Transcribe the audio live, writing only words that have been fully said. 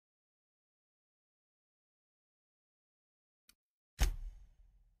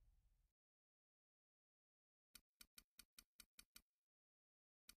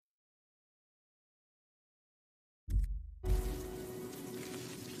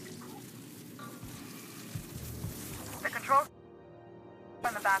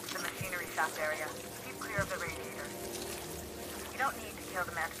back to the machinery shaft area. Keep clear of the radiator. You don't need to kill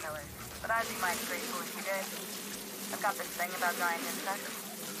the meth killers, but I'd be mighty grateful if you did. I've got this thing about giant insects.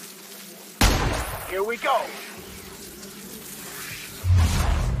 Here we go!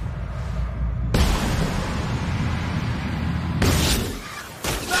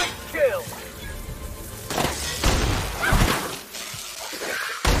 Nice kill!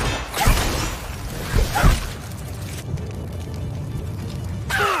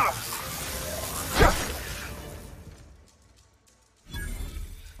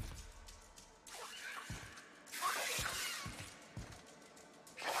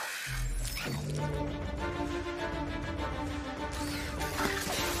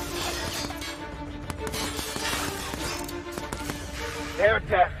 Their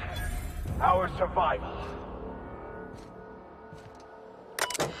death, our survival.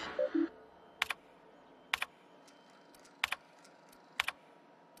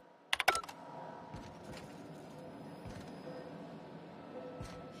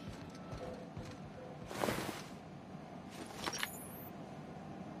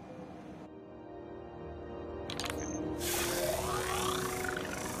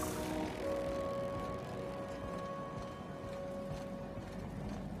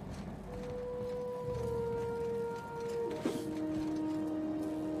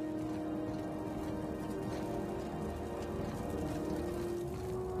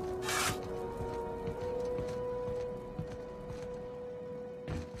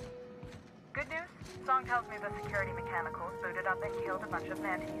 Song tells me the security mechanicals booted up and killed a bunch of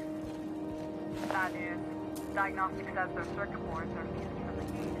mantis. Bad news. Diagnostic says their circuit boards are fused from the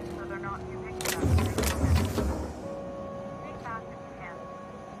heat, so they're not too picky about the mantis. Think fast if you can.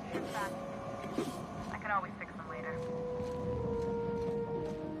 Shoot fast. I can always fix them later.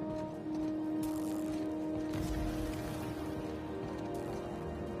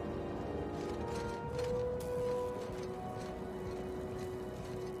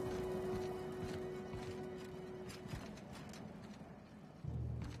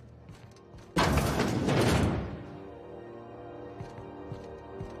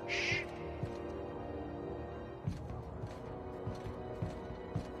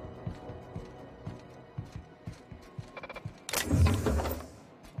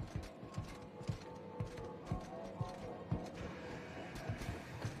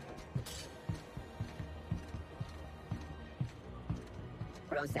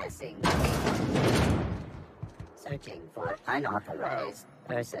 Processing. Searching for unauthorized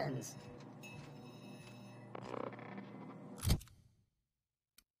persons.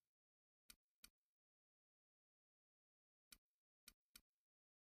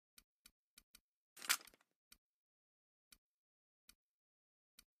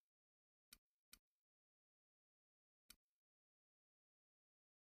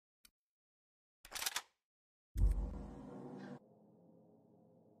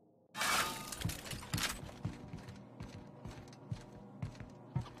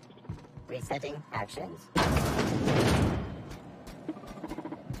 Resetting actions.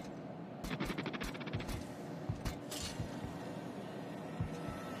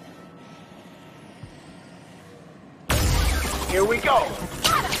 Here we go!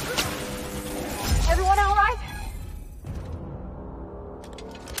 Everyone all right?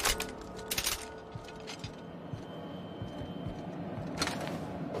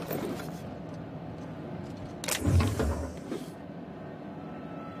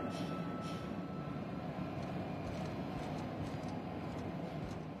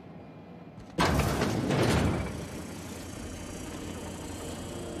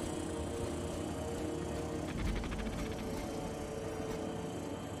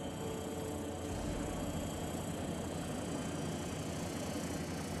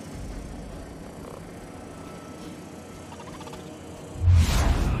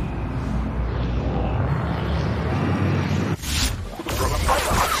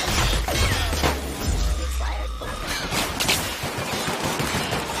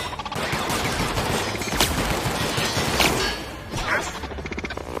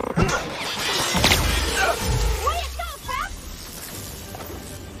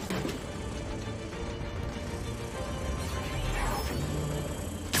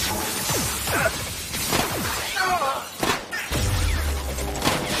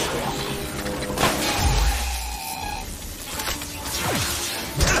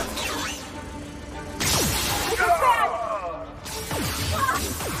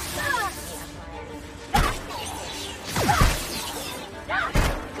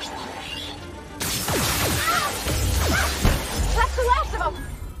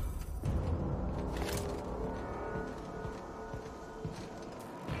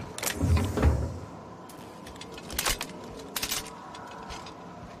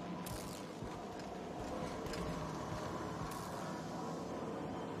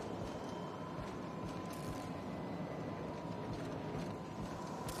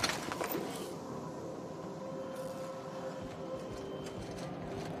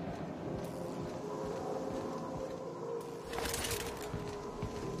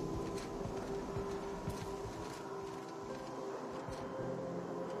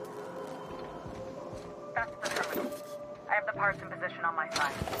 access to the terminal. I have the parts in position on my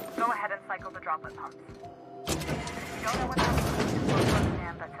side. Go ahead and cycle the droplet pumps. If you don't know what that means, just look for a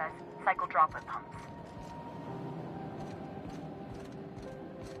command that says cycle droplet pumps.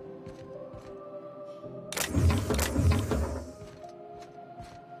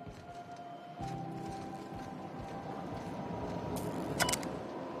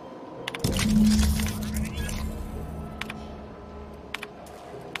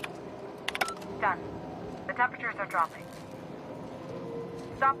 Done. The temperatures are dropping.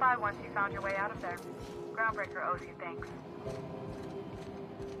 Stop by once you found your way out of there. Groundbreaker owes you thanks.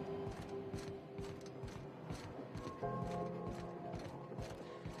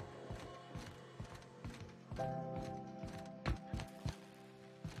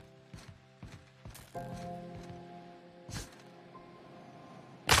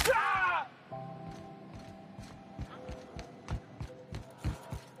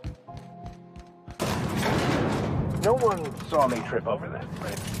 No one saw me trip over that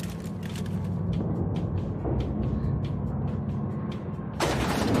bridge.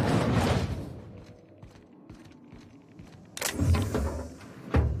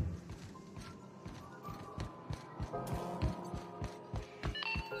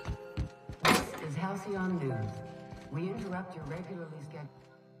 This is Halcyon News. We interrupt your regularly scheduled...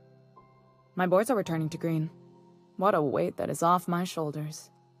 My boards are returning to green. What a weight that is off my shoulders.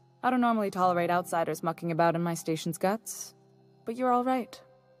 I don't normally tolerate outsiders mucking about in my station's guts, but you're all right.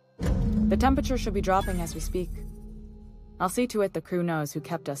 The temperature should be dropping as we speak. I'll see to it the crew knows who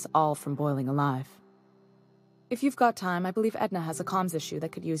kept us all from boiling alive. If you've got time, I believe Edna has a comms issue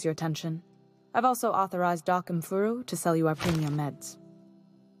that could use your attention. I've also authorized Doc and Furu to sell you our premium meds.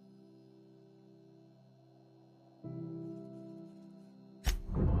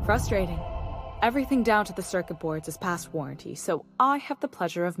 Frustrating. Everything down to the circuit boards is past warranty, so I have the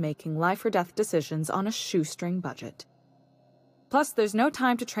pleasure of making life or death decisions on a shoestring budget. Plus, there's no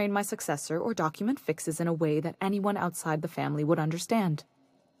time to train my successor or document fixes in a way that anyone outside the family would understand.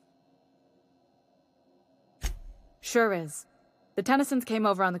 Sure is. The Tennysons came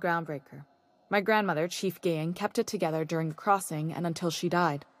over on the Groundbreaker. My grandmother, Chief Gang, kept it together during the crossing and until she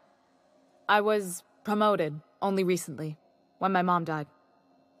died. I was promoted only recently, when my mom died.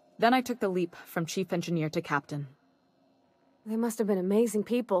 Then I took the leap from chief engineer to captain. They must have been amazing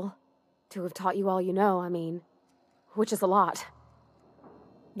people to have taught you all you know, I mean, which is a lot.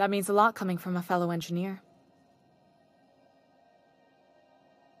 That means a lot coming from a fellow engineer.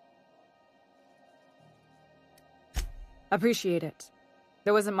 Appreciate it.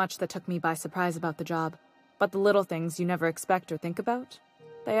 There wasn't much that took me by surprise about the job, but the little things you never expect or think about,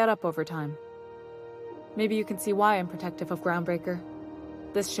 they add up over time. Maybe you can see why I'm protective of Groundbreaker.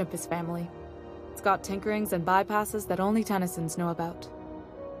 This ship is family. It's got tinkerings and bypasses that only Tennysons know about.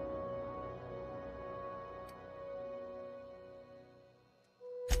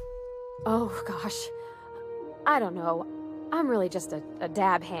 Oh, gosh. I don't know. I'm really just a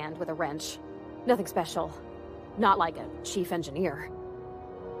dab hand with a wrench. Nothing special. Not like a chief engineer.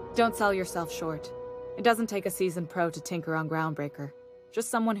 Don't sell yourself short. It doesn't take a seasoned pro to tinker on Groundbreaker. Just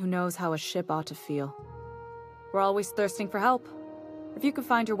someone who knows how a ship ought to feel. We're always thirsting for help. If you could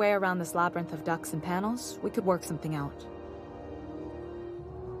find your way around this labyrinth of ducts and panels, we could work something out.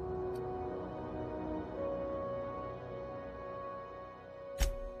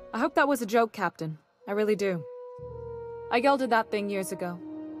 I hope that was a joke, Captain. I really do. I gelded that thing years ago.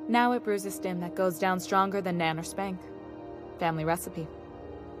 Now it brews a stem that goes down stronger than Nan or Spank. Family recipe.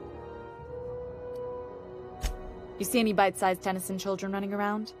 You see any bite-sized Tennyson children running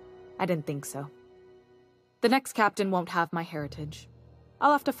around? I didn't think so. The next captain won't have my heritage.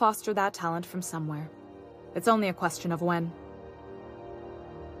 I'll have to foster that talent from somewhere. It's only a question of when.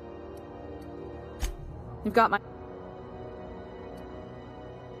 You've got my...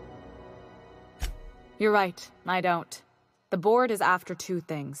 You're right, I don't. The board is after two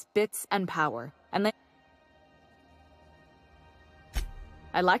things, bits and power, and they...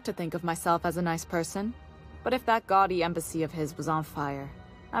 I like to think of myself as a nice person, but if that gaudy embassy of his was on fire,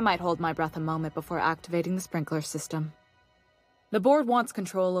 I might hold my breath a moment before activating the sprinkler system. The board wants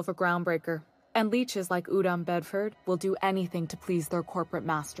control over Groundbreaker, and leeches like Udom Bedford will do anything to please their corporate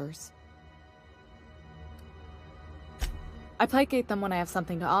masters. I placate them when I have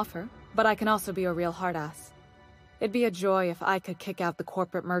something to offer, but I can also be a real hard-ass. It'd be a joy if I could kick out the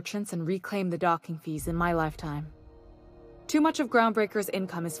corporate merchants and reclaim the docking fees in my lifetime. Too much of Groundbreaker's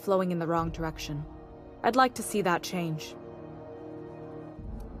income is flowing in the wrong direction. I'd like to see that change.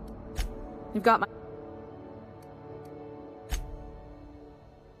 You've got my...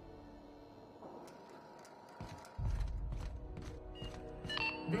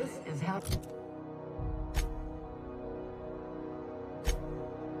 This is how...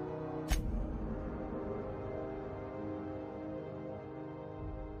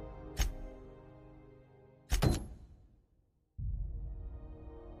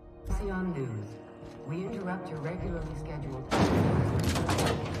 Halcyon News. We interrupt your regularly scheduled...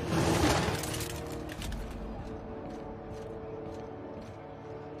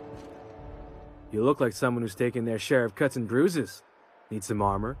 You look like someone who's taken their share of cuts and bruises. Need some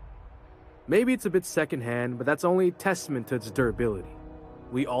armor? Maybe it's a bit secondhand, but that's only a testament to its durability.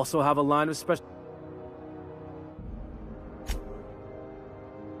 We also have a line of special...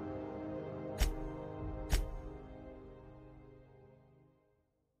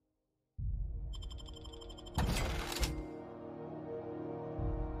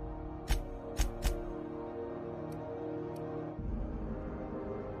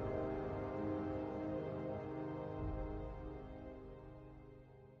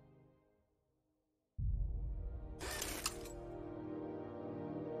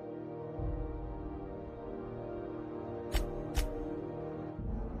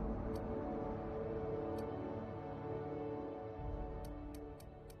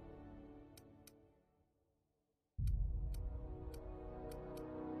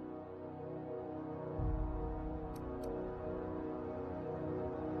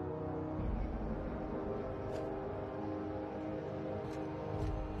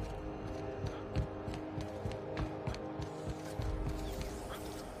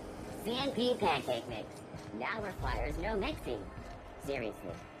 CNP pancake mix. Now requires no mixing.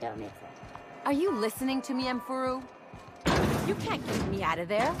 Seriously, don't mix it. Are you listening to me, Mfuru? You can't get me out of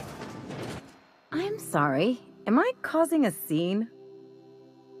there. I'm sorry. Am I causing a scene?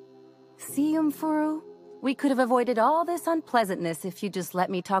 See, Mfuru? We could have avoided all this unpleasantness if you just let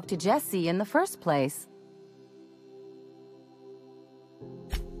me talk to Jesse in the first place.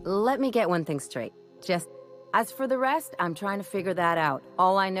 Let me get one thing straight. As for the rest, I'm trying to figure that out.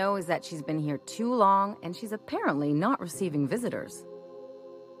 All I know is that she's been here too long, and she's apparently not receiving visitors.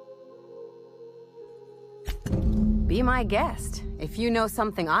 Be my guest. If you know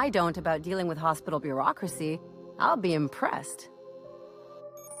something I don't about dealing with hospital bureaucracy, I'll be impressed.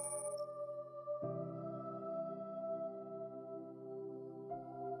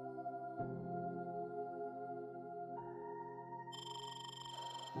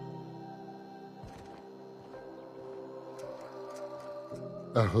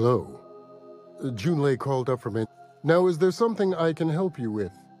 Hello. Junlei called up from it. Now, is there something I can help you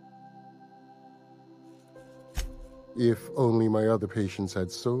with? If only my other patients had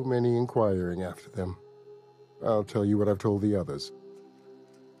so many inquiring after them. I'll tell you what I've told the others.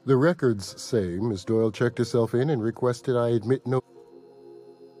 The records say Miss Doyle checked herself in and requested I admit no...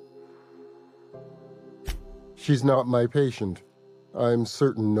 She's not my patient. I'm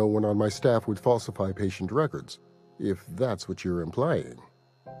certain no one on my staff would falsify patient records, if that's what you're implying.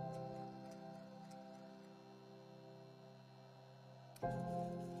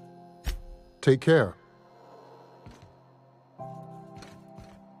 Take care.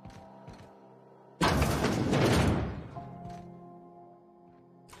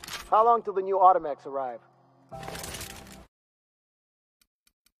 How long till the new Automax arrive?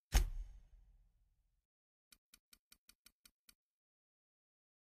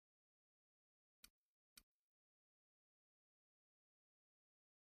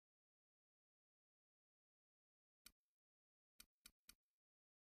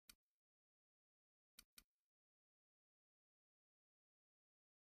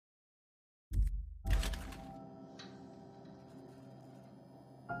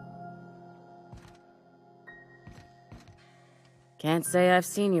 Can't say I've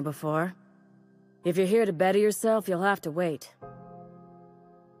seen you before. If you're here to better yourself, you'll have to wait.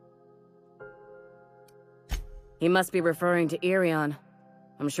 He must be referring to Irion.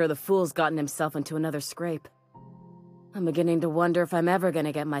 I'm sure the fool's gotten himself into another scrape. I'm beginning to wonder if I'm ever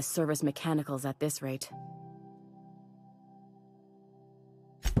gonna get my service mechanicals at this rate.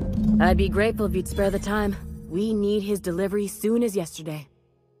 I'd be grateful if you'd spare the time. We need his delivery soon as yesterday.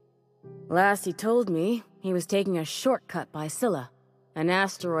 Last he told me, he was taking a shortcut by Scylla, an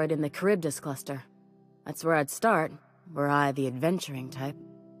asteroid in the Charybdis cluster. That's where I'd start, were I the adventuring type.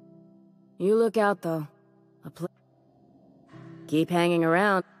 You look out, though. Keep hanging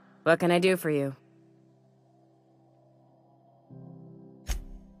around. What can I do for you?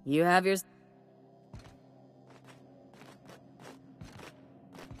 You have your...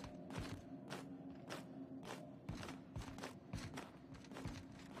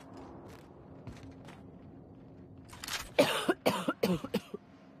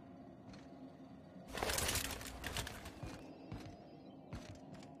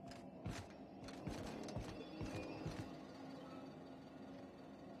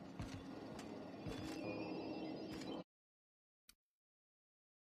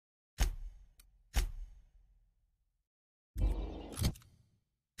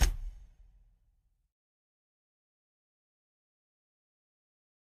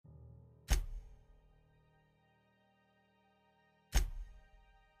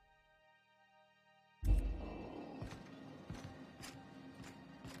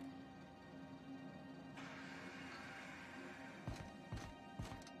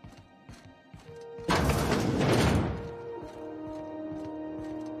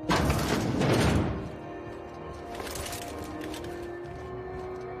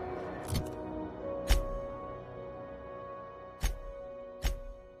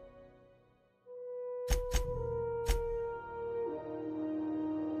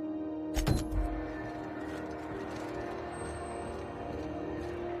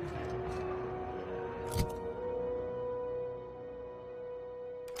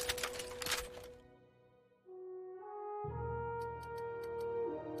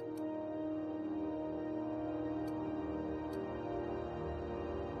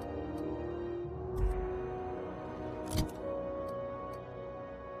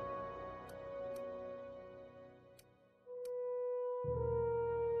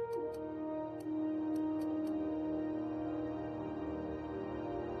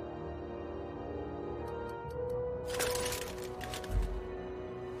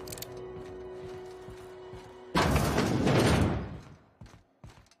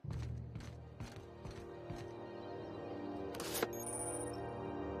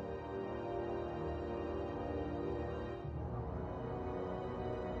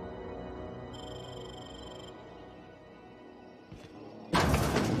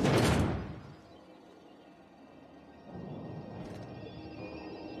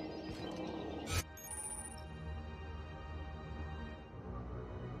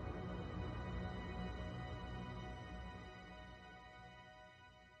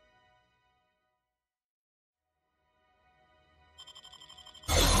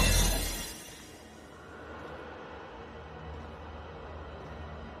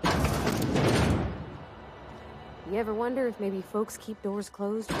 You ever wonder if maybe folks keep doors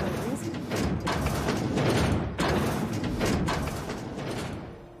closed for a reason?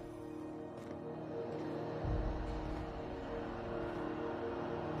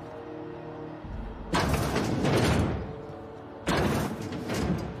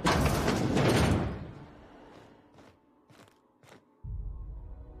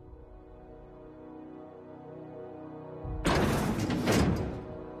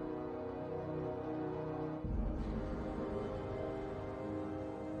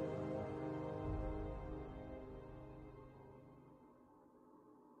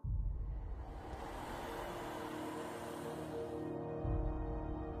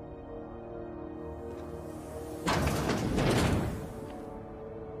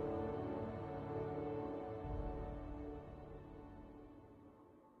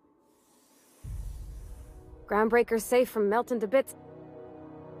 Groundbreaker's safe from melting to bits.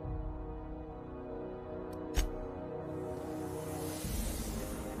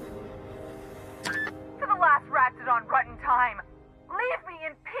 To the last Ratchet on Rutton time, leave me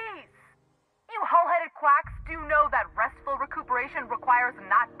in peace! You hull-headed quacks do know that restful recuperation requires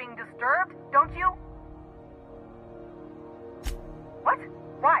not being disturbed, don't you? What?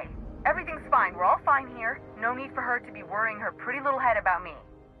 Why? Everything's fine. We're all fine here. No need for her to be worrying her pretty little head about me.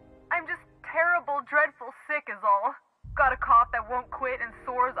 I'm just terrible, dreadful sick is all. Got a cough that won't quit and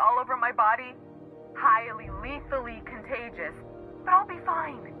sores all over my body. Highly, lethally contagious. But I'll be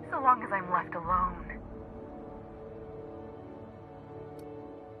fine, so long as I'm left alone.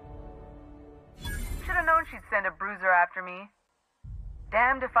 Should've known she'd send a bruiser after me.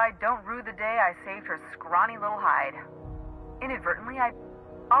 Damned if I don't rue the day I saved her scrawny little hide. Inadvertently,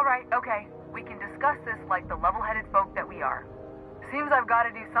 Alright, okay. We can discuss this like the level-headed folk that we are. Seems I've got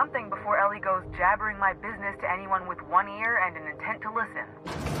to do something before Ellie goes jabbering my business to anyone with one ear and an intent to listen.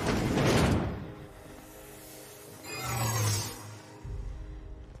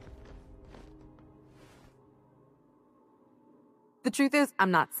 The truth is,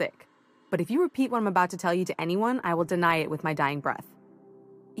 I'm not sick. But if you repeat what I'm about to tell you to anyone, I will deny it with my dying breath.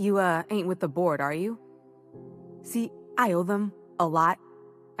 You, ain't with the board, are you? See, I owe them a lot.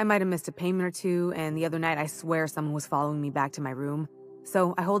 I might have missed a payment or two, and the other night I swear someone was following me back to my room.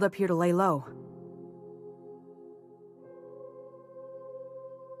 So I hold up here to lay low.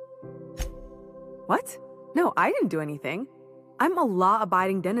 What? No, I didn't do anything. I'm a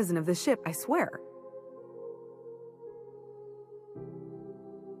law-abiding denizen of this ship, I swear.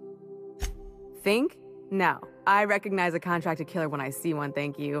 Think? No. I recognize a contracted killer when I see one,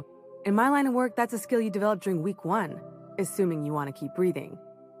 thank you. In my line of work, that's a skill you develop during week 1, assuming you want to keep breathing.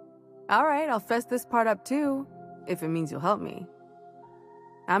 All right, I'll fess this part up too, if it means you'll help me.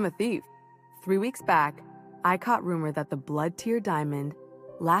 I'm a thief. 3 weeks back, I caught rumor that the blood-tier diamond,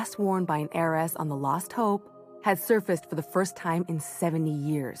 last worn by an heiress on the Lost Hope, had surfaced for the first time in 70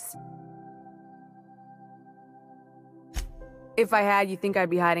 years. If I had, you think I'd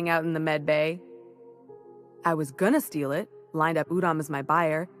be hiding out in the med bay? I was gonna steal it, lined up Udom as my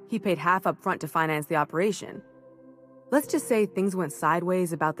buyer. He paid half up front to finance the operation. Let's just say things went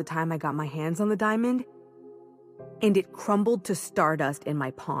sideways about the time I got my hands on the diamond, and it crumbled to stardust in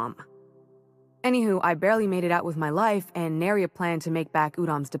my palm. Anywho, I barely made it out with my life, and nary a plan to make back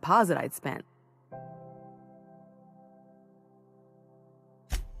Udom's deposit I'd spent.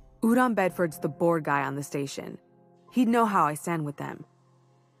 Udom Bedford's the board guy on the station. He'd know how I stand with them.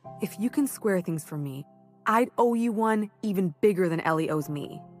 If you can square things for me, I'd owe you one even bigger than Ellie owes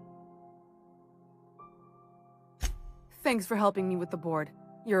me. Thanks for helping me with the board.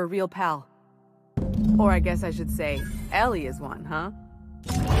 You're a real pal. Or I guess I should say, Ellie is one, huh?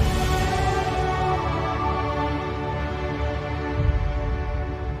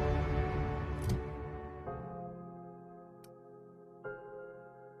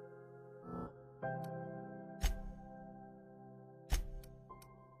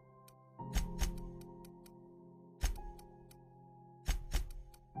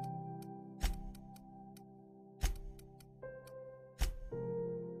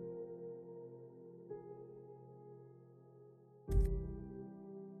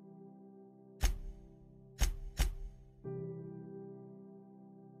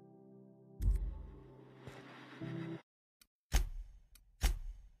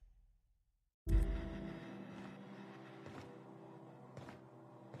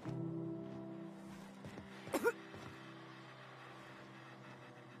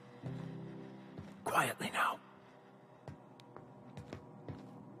 Quietly now.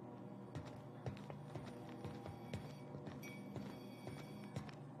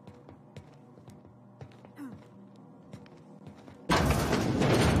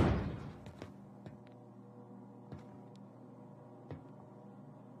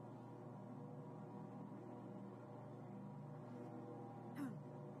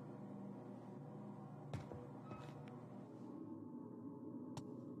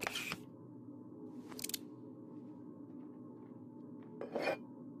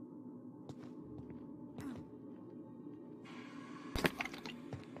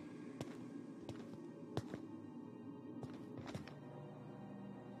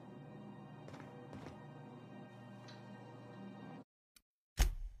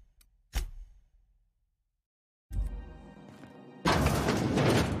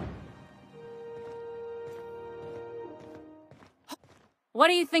 What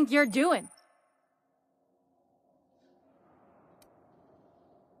do you think you're doing?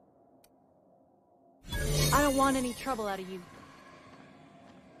 I don't want any trouble out of you.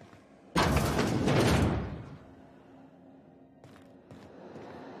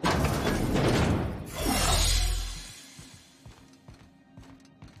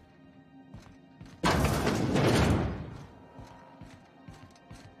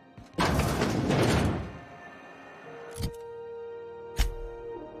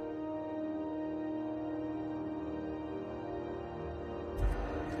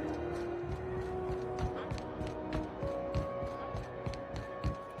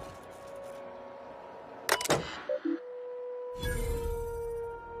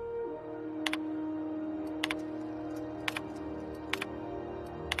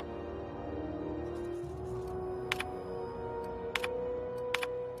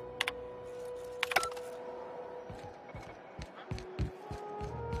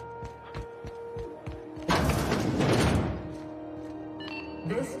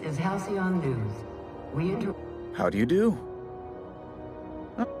 This is Halcyon News. How do you do?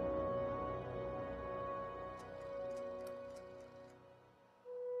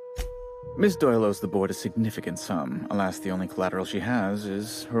 Miss Doyle owes the board a significant sum. Alas, the only collateral she has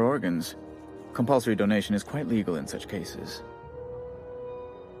is her organs. Compulsory donation is quite legal in such cases.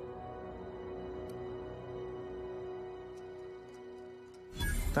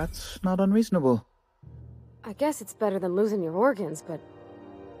 That's not unreasonable. I guess it's better than losing your organs, but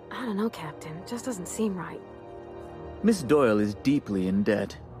I don't know, Captain. It just doesn't seem right. Miss Doyle is deeply in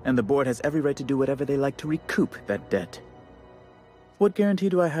debt, and the board has every right to do whatever they like to recoup that debt. What guarantee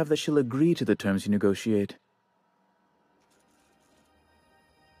do I have that she'll agree to the terms you negotiate?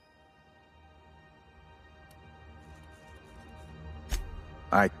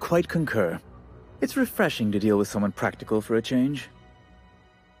 I quite concur. It's refreshing to deal with someone practical for a change.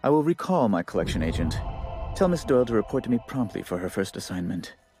 I will recall my collection agent. Tell Miss Doyle to report to me promptly for her first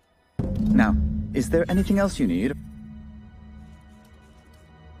assignment. Now, is there anything else you need?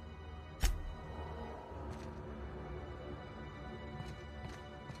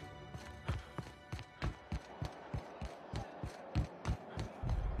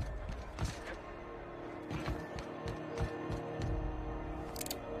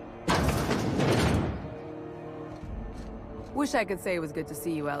 Wish I could say it was good to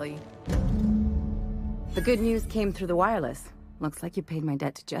see you, Ellie. The good news came through the wireless. Looks like you paid my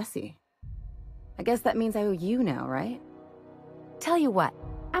debt to Jesse. I guess that means I owe you now, right? Tell you what,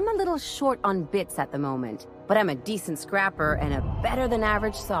 I'm a little short on bits at the moment, but I'm a decent scrapper and a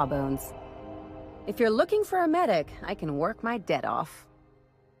better-than-average sawbones. If you're looking for a medic, I can work my debt off.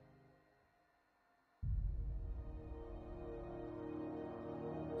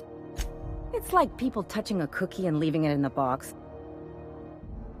 It's like people touching a cookie and leaving it in the box.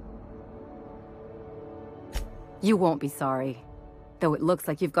 You won't be sorry. Though it looks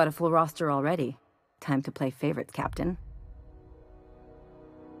like you've got a full roster already. Time to play favorites, Captain.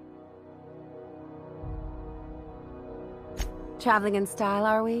 Traveling in style,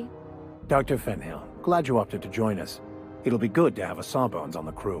 are we? Dr. Fenhill, glad you opted to join us. It'll be good to have a Sawbones on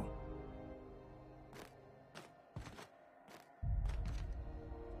the crew.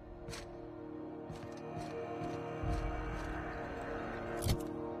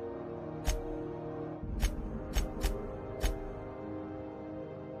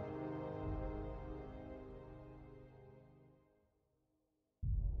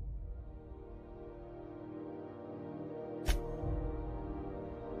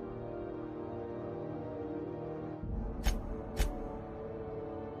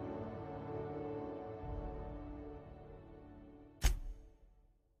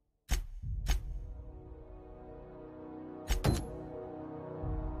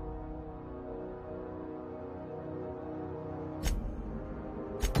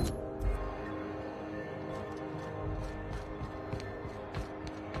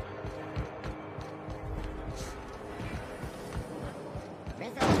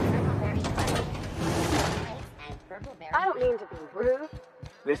 I don't mean to be rude.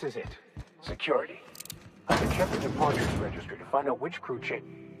 This is it. Security. I can check the departures registry to find out which crew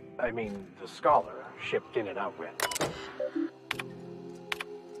the Scholar shipped in and out with.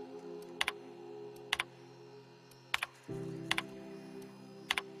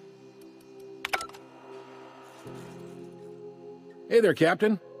 Hey there,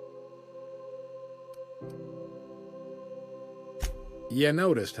 Captain. You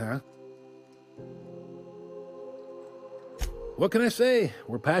noticed, huh? What can I say?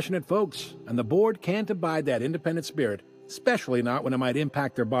 We're passionate folks, and the board can't abide that independent spirit, especially not when it might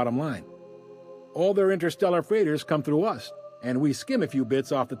impact their bottom line. All their interstellar freighters come through us, and we skim a few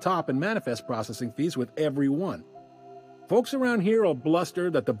bits off the top in manifest processing fees with every one. Folks around here will bluster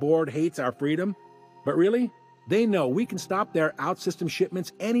that the board hates our freedom, but really, they know we can stop their out-system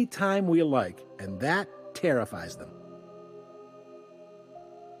shipments anytime we like, and that terrifies them.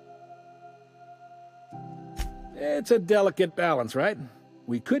 It's a delicate balance, right?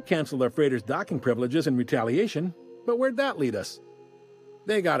 We could cancel their freighters' docking privileges in retaliation, but where'd that lead us?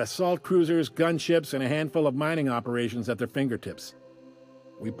 They got assault cruisers, gunships, and a handful of mining operations at their fingertips.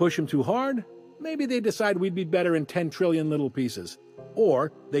 We push them too hard, maybe they decide we'd be better in 10 trillion little pieces.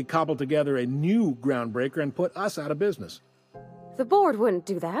 Or they cobble together a new groundbreaker and put us out of business. The board wouldn't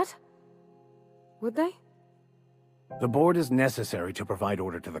do that. Would they? The board is necessary to provide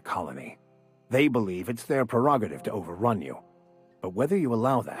order to the colony. They believe it's their prerogative to overrun you. But whether you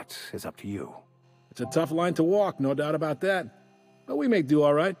allow that is up to you. It's a tough line to walk, no doubt about that. But we may do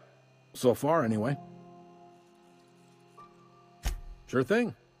all right. So far, anyway. Sure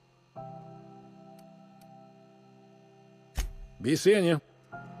thing. Be seeing you.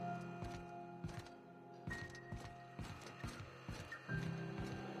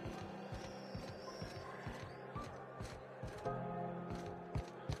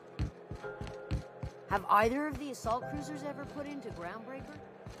 Have either of the assault cruisers ever put into Groundbreaker?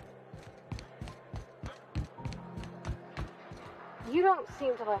 You don't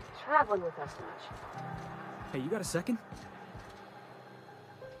seem to like traveling with us much. Hey, you got a second?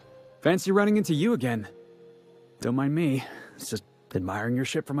 Fancy running into you again. Don't mind me. It's just admiring your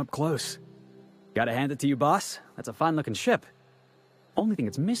ship from up close. Gotta hand it to you, boss. That's a fine-looking ship. Only thing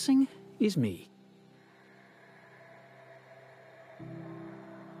it's missing is me.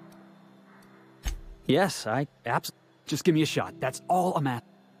 Yes, I absolutely... Just give me a shot. That's all I'm at.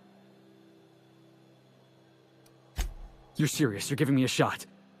 You're serious. You're giving me a shot.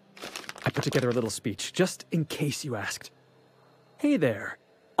 I put together a little speech, just in case you asked. Hey there.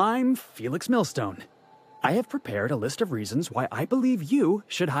 I'm Felix Millstone. I have prepared a list of reasons why I believe you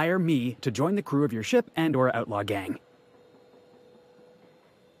should hire me to join the crew of your ship and/or outlaw gang.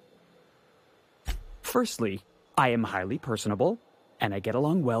 Firstly, I am highly personable, and I get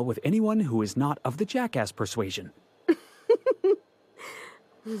along well with anyone who is not of the jackass persuasion.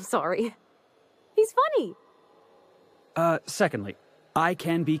 Sorry. He's funny. Secondly, I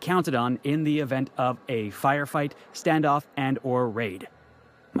can be counted on in the event of a firefight, standoff, and/or raid.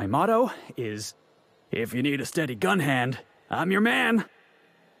 My motto is, if you need a steady gun hand, I'm your man.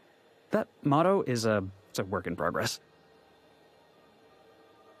 That motto is it's a work in progress.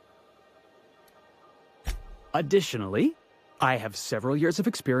 Additionally, I have several years of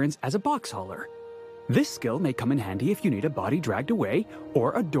experience as a box hauler. This skill may come in handy if you need a body dragged away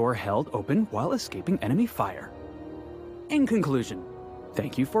or a door held open while escaping enemy fire. In conclusion,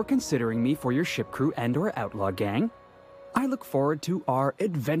 thank you for considering me for your ship crew and/or outlaw gang. I look forward to our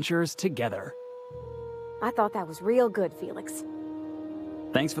adventures together. I thought that was real good, Felix.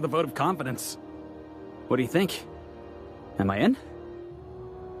 Thanks for the vote of confidence. What do you think? Am I in?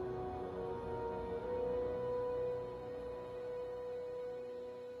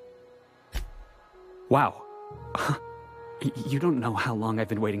 Wow. You don't know how long I've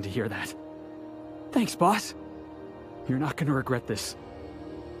been waiting to hear that. Thanks, boss. You're not gonna regret this.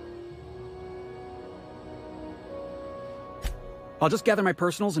 I'll just gather my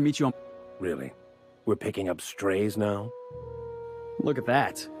personals and meet you on... Really? We're picking up strays now? Look at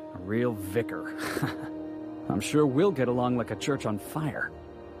that. A real vicar. I'm sure we'll get along like a church on fire.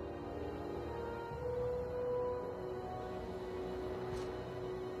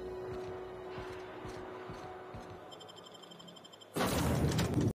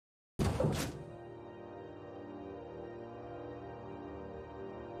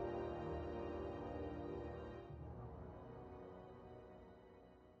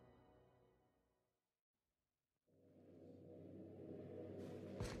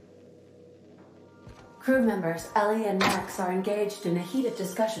 Crew members Ellie and Max are engaged in a heated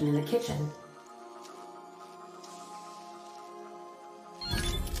discussion in the kitchen.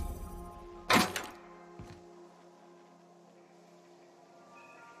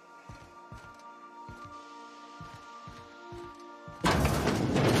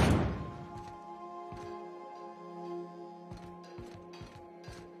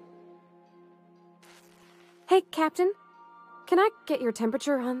 Hey, Captain. Can I get your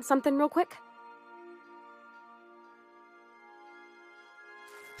temperature on something real quick?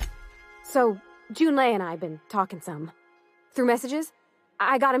 So, Junlei and I have been talking some. Through messages.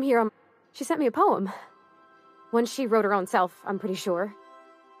 I got him here. She sent me a poem. One she wrote her own self, I'm pretty sure.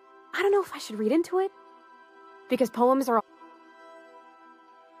 I don't know if I should read into it. Because poems are all...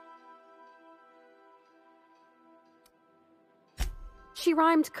 She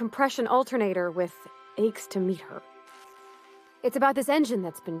rhymed compression alternator with aches to meet her. It's about this engine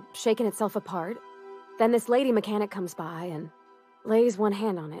that's been shaking itself apart. Then this lady mechanic comes by and lays one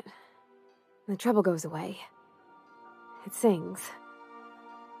hand on it. And the trouble goes away. It sings.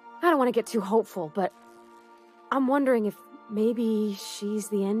 I don't want to get too hopeful, but I'm wondering if maybe she's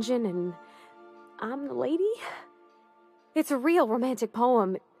the engine and I'm the lady? It's a real romantic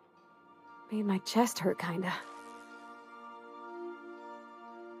poem. It made my chest hurt, kinda.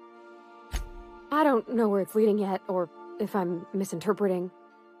 I don't know where it's leading yet, or if I'm misinterpreting.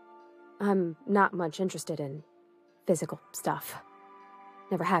 I'm not much interested in physical stuff.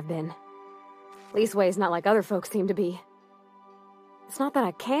 Never have been. Leastways not like other folks seem to be. It's not that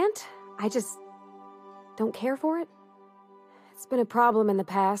I can't, I just don't care for it. It's been a problem in the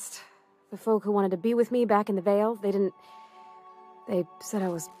past. The folk who wanted to be with me back in the Vale, they said I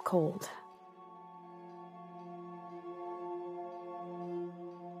was cold.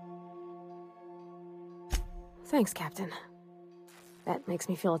 Thanks, Captain. That makes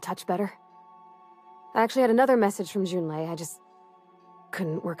me feel a touch better. I actually had another message from Junlei. I just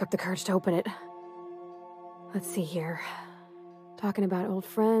couldn't work up the courage to open it. Let's see here. Talking about old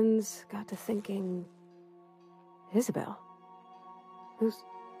friends, got to thinking... Isabel?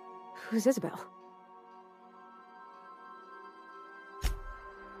 Who's Isabel?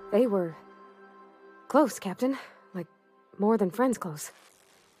 They were... close, Captain. Like, more than friends close.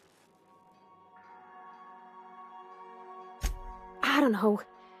 I don't know.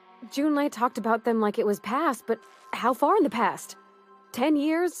 Junlei talked about them like it was past, but how far in the past? 10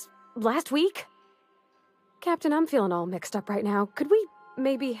 years? Last week? Captain, I'm feeling all mixed up right now. Could we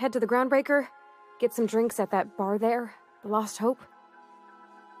maybe head to the Groundbreaker? Get some drinks at that bar there? The Lost Hope?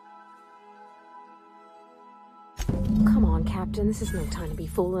 Come on, Captain. This is no time to be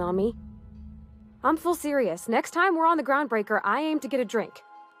fooling on me. I'm full serious. Next time we're on the Groundbreaker, I aim to get a drink.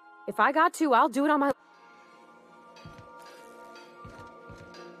 If I got to, I'll do it on my...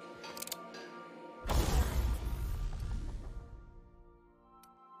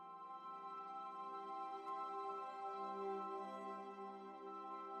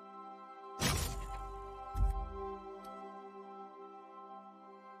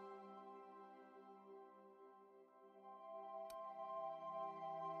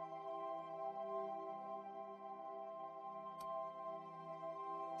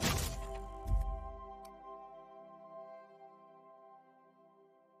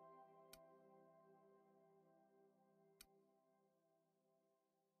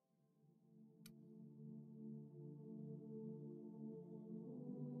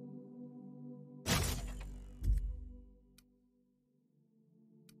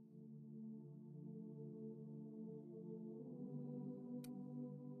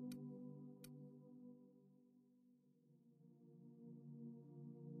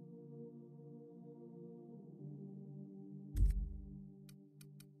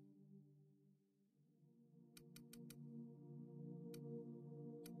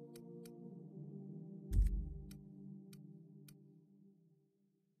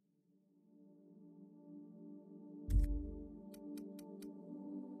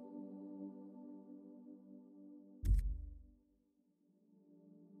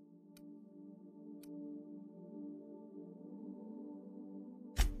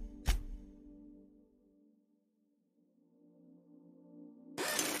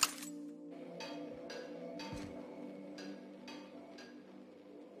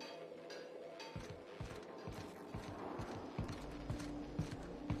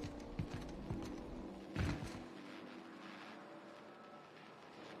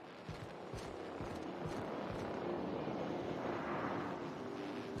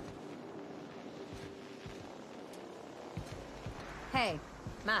 Hey,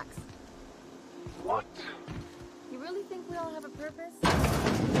 Max. What? You really think we all have a purpose?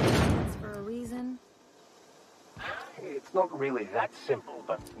 It's for a reason? It's not really that simple,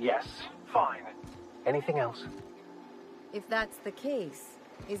 but yes, fine. Anything else? If that's the case,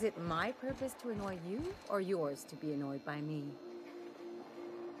 is it my purpose to annoy you, or yours to be annoyed by me?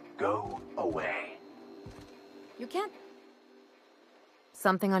 Go away. You can't...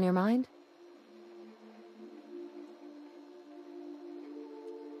 Something on your mind?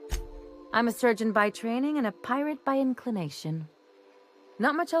 I'm a surgeon by training and a pirate by inclination.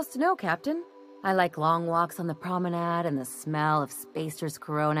 Not much else to know, Captain. I like long walks on the promenade and the smell of Spacer's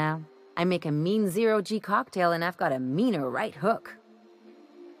Corona. I make a mean zero-G cocktail and I've got a meaner right hook.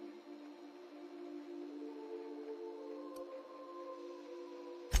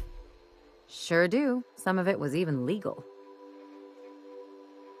 Sure do. Some of it was even legal.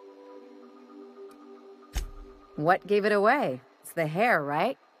 What gave it away? It's the hair,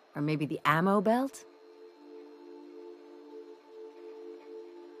 right? Or maybe the ammo belt?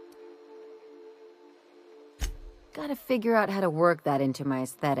 Gotta figure out how to work that into my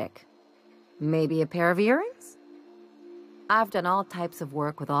aesthetic. Maybe a pair of earrings? I've done all types of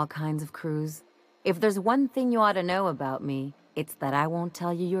work with all kinds of crews. If there's one thing you ought to know about me, it's that I won't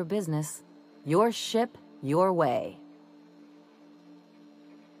tell you your business. Your ship, your way.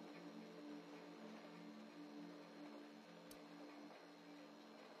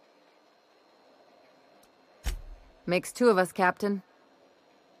 Makes two of us, Captain.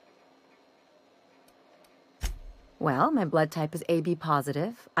 Well, my blood type is AB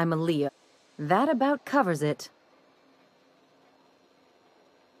positive. I'm a Leo. That about covers it.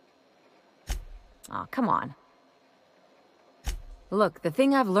 Aw, come on. Look, the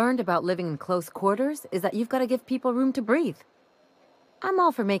thing I've learned about living in close quarters is that you've got to give people room to breathe. I'm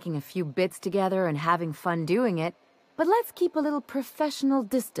all for making a few bits together and having fun doing it, but let's keep a little professional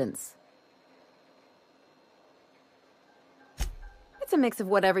distance. It's a mix of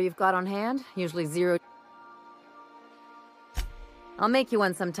whatever you've got on hand, usually zero. I'll make you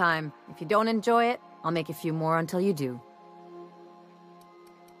one sometime. If you don't enjoy it, I'll make a few more until you do.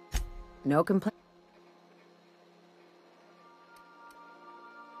 No complaint.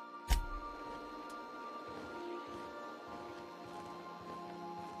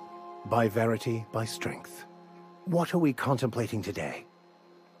 By verity, by strength. What are we contemplating today?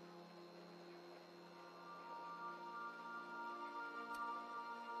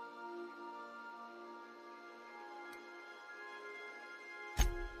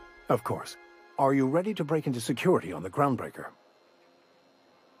 Of course. Are you ready to break into security on the Groundbreaker?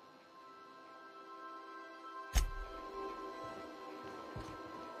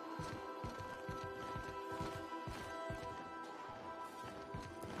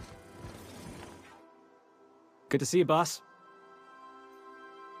 Good to see you, boss.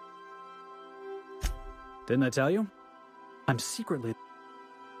 Didn't I tell you? I'm secretly...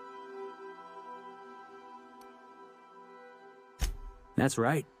 That's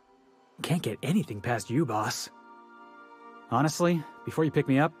right. Can't get anything past you, boss. Honestly, before you picked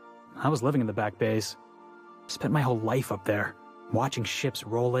me up, I was living in the back bays. Spent my whole life up there, watching ships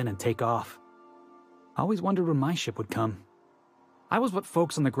roll in and take off. I always wondered when my ship would come. I was what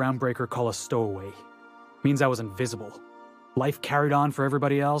folks on the Groundbreaker call a stowaway. Means I was invisible. Life carried on for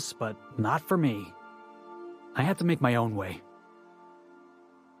everybody else, but not for me. I had to make my own way.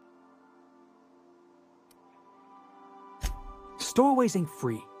 Stowaways ain't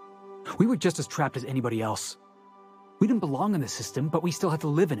free. We were just as trapped as anybody else. We didn't belong in the system, but we still had to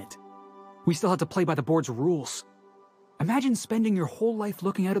live in it. We still had to play by the board's rules. Imagine spending your whole life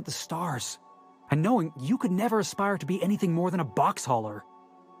looking out at the stars, and knowing you could never aspire to be anything more than a box hauler.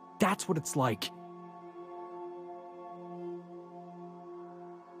 That's what it's like.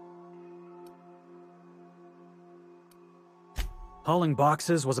 Hauling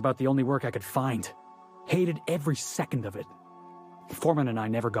boxes was about the only work I could find. Hated every second of it. Foreman and I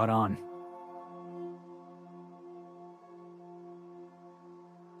never got on.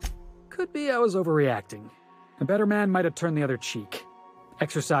 Could be I was overreacting. A better man might have turned the other cheek.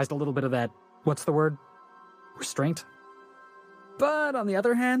 Exercised a little bit of that, what's the word? Restraint? But on the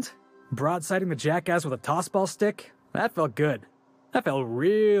other hand, broadsiding the jackass with a tossball stick, that felt good. That felt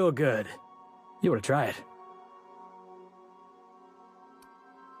real good. You ought to try it.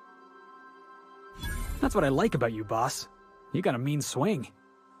 That's what I like about you, boss. You got a mean swing.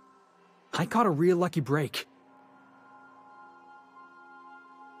 I caught a real lucky break.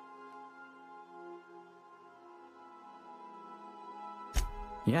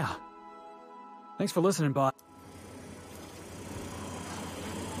 Yeah. Thanks for listening, boss.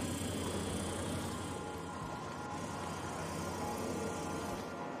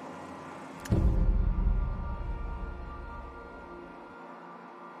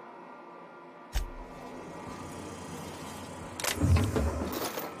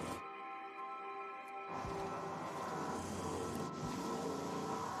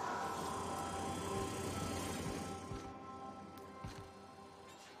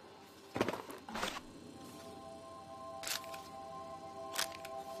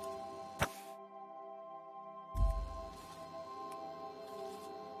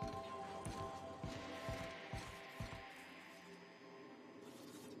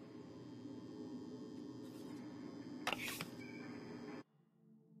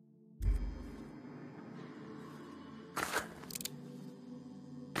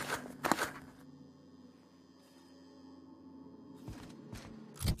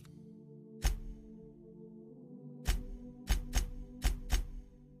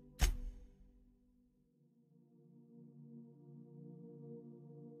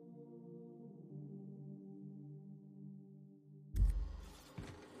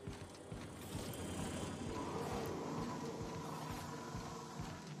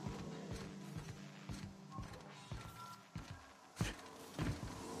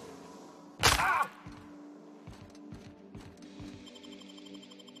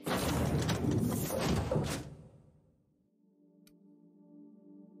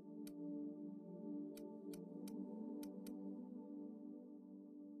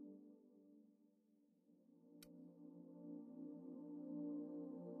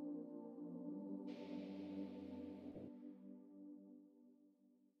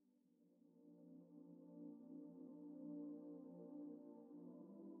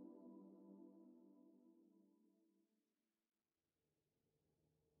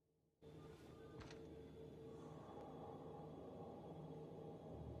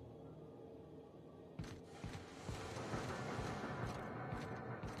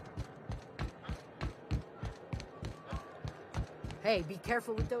 Hey, be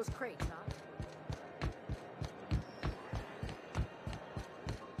careful with those crates, huh?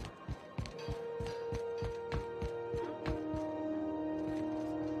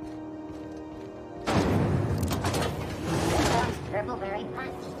 Purple berry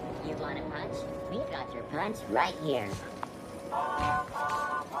punch. You want a punch? We've got your punch right here.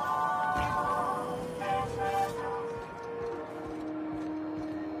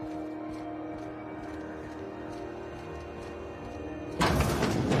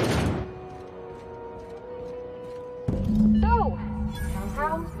 So,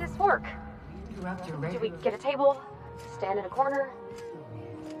 how's this work? Do we get a table? Stand in a corner?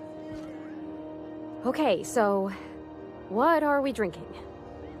 Okay, so what are we drinking?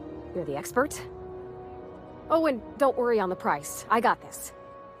 You're the expert? Oh, and don't worry on the price. I got this.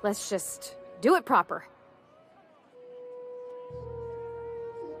 Let's just do it proper.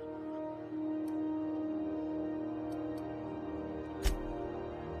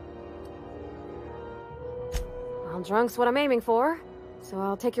 Well, drunk's what I'm aiming for, so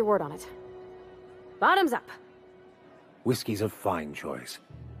I'll take your word on it. Bottoms up. Whiskey's a fine choice.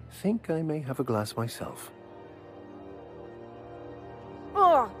 Think I may have a glass myself.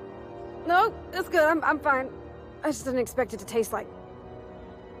 Oh, no, it's good. I'm fine. I just didn't expect it to taste like...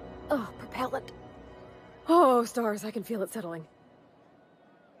 Oh, propellant. Oh, stars, I can feel it settling.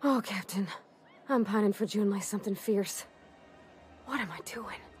 Oh, Captain. I'm pining for June like something fierce. What am I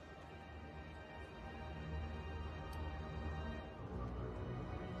doing?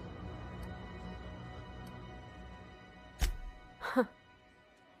 Huh.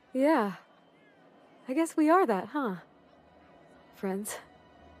 Yeah. I guess we are that, huh? Friends.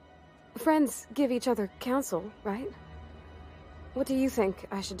 Friends give each other counsel, right? What do you think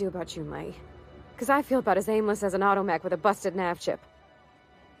I should do about Junlei? Because I feel about as aimless as an automech with a busted nav chip.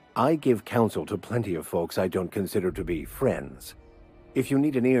 I give counsel to plenty of folks I don't consider to be friends. If you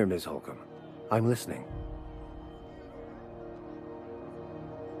need an ear, Ms. Holcomb, I'm listening.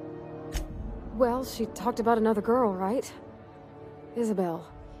 Well, she talked about another girl, right? Isabel.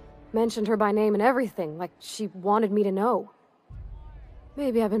 Mentioned her by name and everything, like she wanted me to know.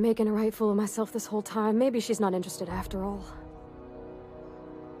 Maybe I've been making a right fool of myself this whole time. Maybe she's not interested after all.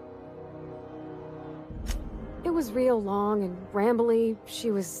 It was real long and rambly.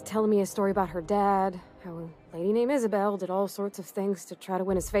 She was telling me a story about her dad, how a lady named Isabel did all sorts of things to try to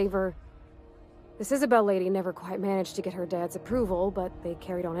win his favor. This Isabel lady never quite managed to get her dad's approval, but they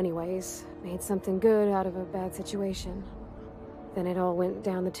carried on anyways. Made something good out of a bad situation. Then it all went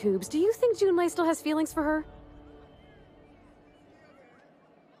down the tubes. Do you think Junlei still has feelings for her?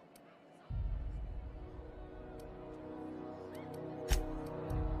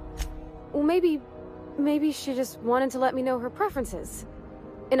 Well, maybe she just wanted to let me know her preferences.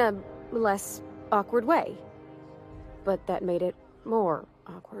 In a less awkward way. But that made it more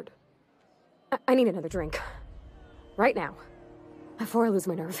awkward. I need another drink. Right now. Before I lose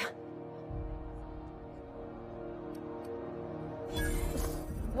my nerve.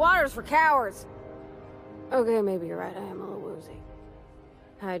 Water's for cowards! Okay, maybe you're right. I am a little woozy.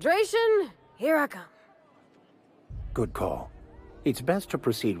 Hydration, here I come. Good call. It's best to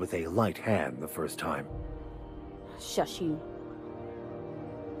proceed with a light hand the first time. Shush you.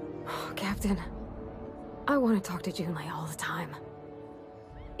 Oh, Captain, I want to talk to Junlei all the time.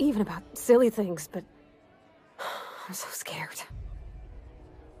 Even about silly things, but I'm so scared.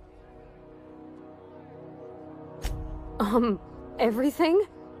 Everything?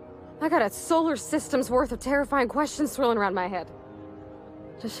 I got a solar system's worth of terrifying questions swirling around my head.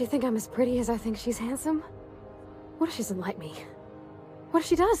 Does she think I'm as pretty as I think she's handsome? What if she doesn't like me? What if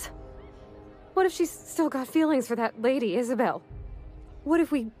she does? What if she's still got feelings for that lady, Isabel? What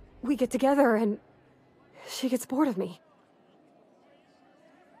if we get together and she gets bored of me?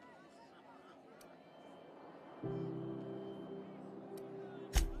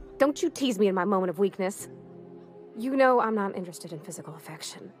 Don't you tease me in my moment of weakness. You know I'm not interested in physical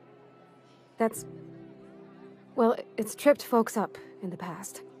affection. That's... well, it's tripped folks up in the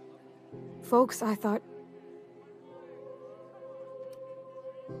past. Folks I thought...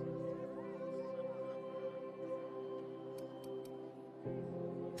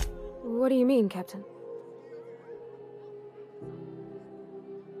 What do you mean, Captain?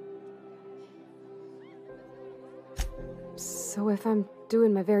 So if I'm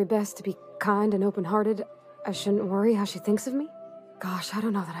doing my very best to be kind and open-hearted, I shouldn't worry how she thinks of me? Gosh, I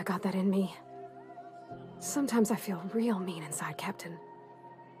don't know that I got that in me. Sometimes I feel real mean inside, Captain.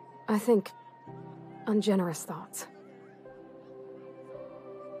 I think ungenerous thoughts.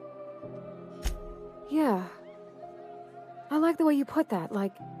 Yeah. I like the way you put that,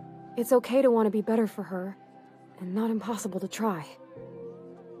 like, it's okay to want to be better for her, and not impossible to try.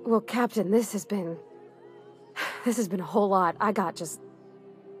 Well, Captain, this has been a whole lot. I got just...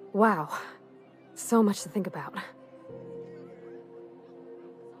 wow. So much to think about.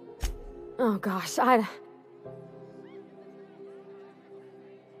 Oh gosh,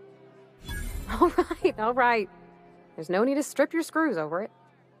 All right. There's no need to strip your screws over it.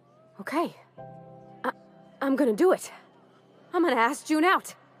 Okay. I'm gonna do it. I'm gonna ask June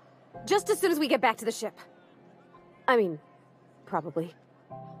out. Just as soon as we get back to the ship. I mean, probably.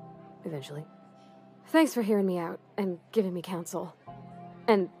 Eventually. Thanks for hearing me out and giving me counsel.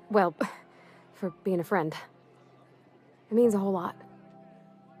 And, well, for being a friend. It means a whole lot.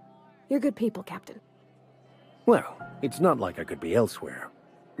 You're good people, Captain. Well, it's not like I could be elsewhere.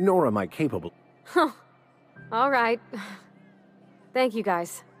 Nor am I capable... Huh. All right. Thank you,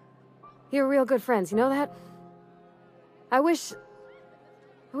 guys. You're real good friends, you know that? I wish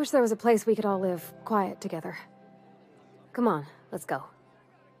there was a place we could all live quiet together. Come on, let's go.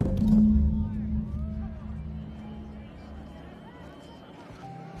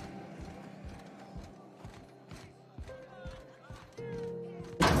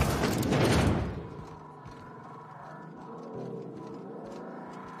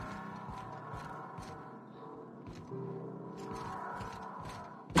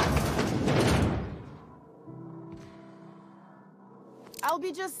 I'll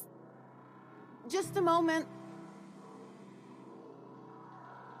be just a moment.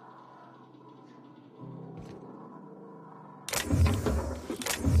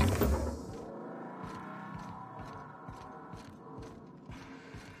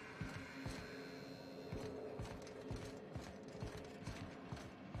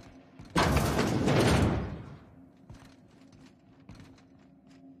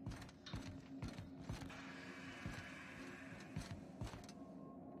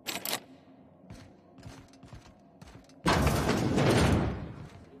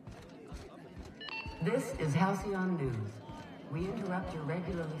 This is Halcyon News. We interrupt your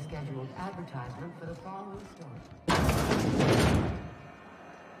regularly scheduled advertisement for the following story.